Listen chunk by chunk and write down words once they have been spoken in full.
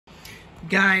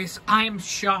Guys, I'm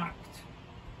shocked.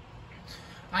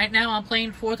 Right now I'm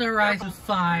playing Forza Horizon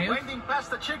 5. Winding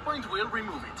past the checkpoint will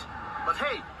remove it. But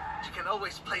hey, you can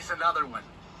always place another one.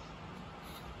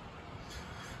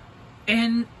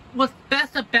 And what's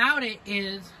best about it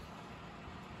is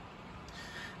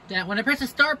that when I press the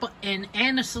start button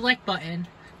and the select button,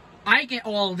 I get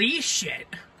all these shit.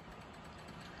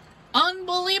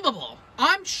 Unbelievable.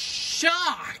 I'm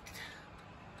shocked.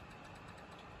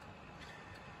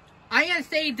 I gotta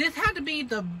say, this had to be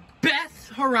the best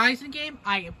Horizon game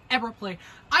I have ever played.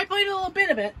 I played a little bit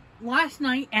of it last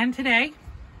night and today,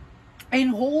 and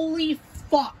holy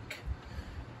fuck.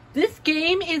 This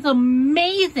game is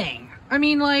amazing. I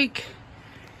mean, like,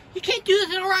 you can't do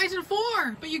this in Horizon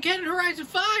 4, but you can in Horizon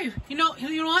 5. You know what?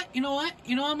 You know what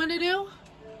I'm gonna do?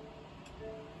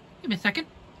 Give me a second.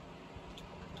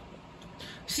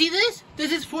 See this?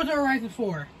 This is Forza Horizon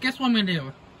 4. Guess what I'm gonna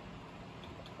do?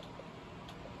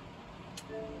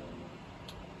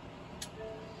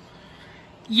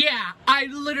 Yeah, I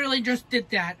literally just did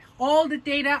that. All the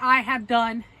data I have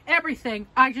done, everything,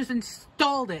 I just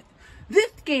installed it.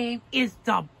 This game is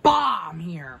the bomb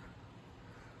here.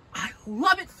 I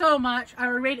love it so much. I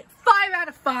would rate it 5 out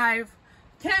of 5.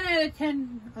 10 out of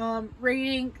 10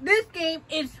 rating. This game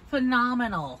is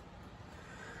phenomenal.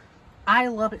 I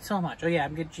love it so much. Oh yeah,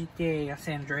 I'm getting GTA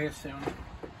San Andreas soon.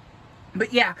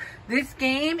 But yeah, this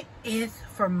game is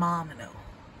phenomenal.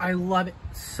 I love it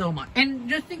so much. And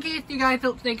just in case you guys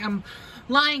don't think I'm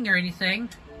lying or anything,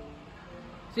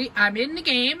 see, I'm in the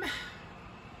game.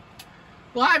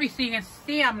 Well, obviously you can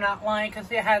see I'm not lying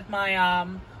because it has my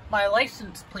my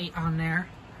license plate on there.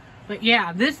 But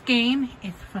yeah, this game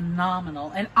is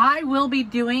phenomenal. And I will be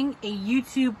doing a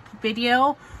YouTube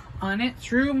video on it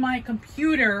through my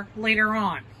computer later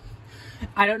on.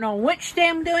 I don't know which day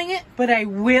I'm doing it, but I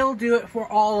will do it for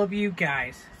all of you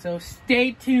guys. So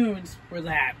stay tuned for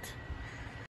that.